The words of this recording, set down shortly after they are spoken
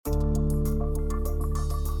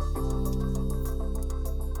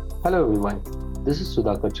Hello everyone, this is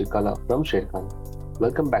Sudhakar Chikala from Sharekhan.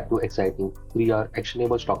 Welcome back to exciting 3R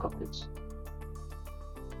actionable stock updates.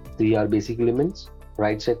 3R basic elements,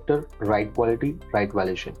 right sector, right quality, right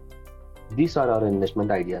valuation. These are our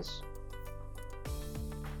investment ideas.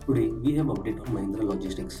 Today, we have update on Mahindra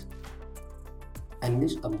Logistics.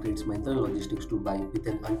 Analyst upgrades Mahindra Logistics to buy with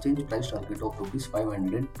an unchanged price target of Rs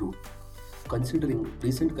 502. Considering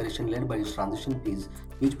recent correction led by its transition phase,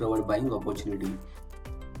 which provide buying opportunity,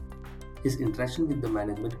 his interaction with the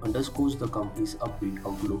management underscores the company's upbeat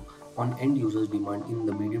outlook on end users' demand in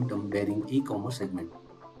the medium-term bearing e-commerce segment.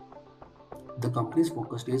 The company's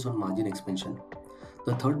focus stays on margin expansion.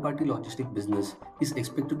 The third-party logistic business is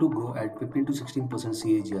expected to grow at 15 to 16%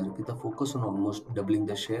 CAGR with a focus on almost doubling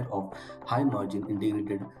the share of high-margin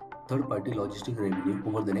integrated third-party logistic revenue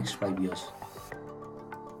over the next 5 years.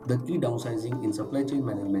 The key downsizing in supply chain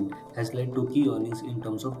management has led to key earnings in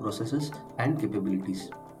terms of processes and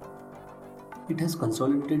capabilities. It has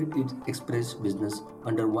consolidated its express business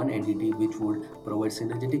under one entity which would provide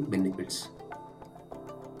synergetic benefits.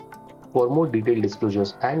 For more detailed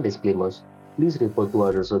disclosures and disclaimers, please refer to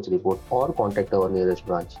our research report or contact our nearest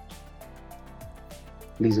branch.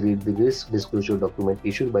 Please read the risk disclosure document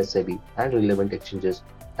issued by SEBI and relevant exchanges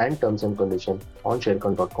and terms and conditions on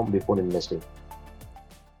sharekhan.com before investing.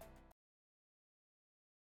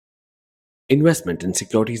 Investment in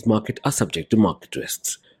securities market are subject to market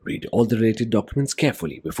risks. Read all the related documents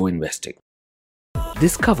carefully before investing.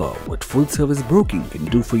 Discover what full-service broking can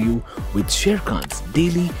do for you with Sharekhan's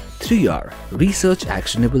daily 3R Research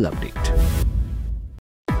Actionable Update.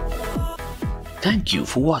 Thank you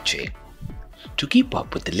for watching. To keep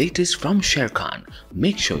up with the latest from Sharekhan,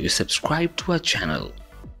 make sure you subscribe to our channel.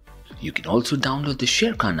 You can also download the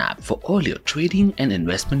Sharekhan app for all your trading and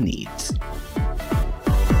investment needs.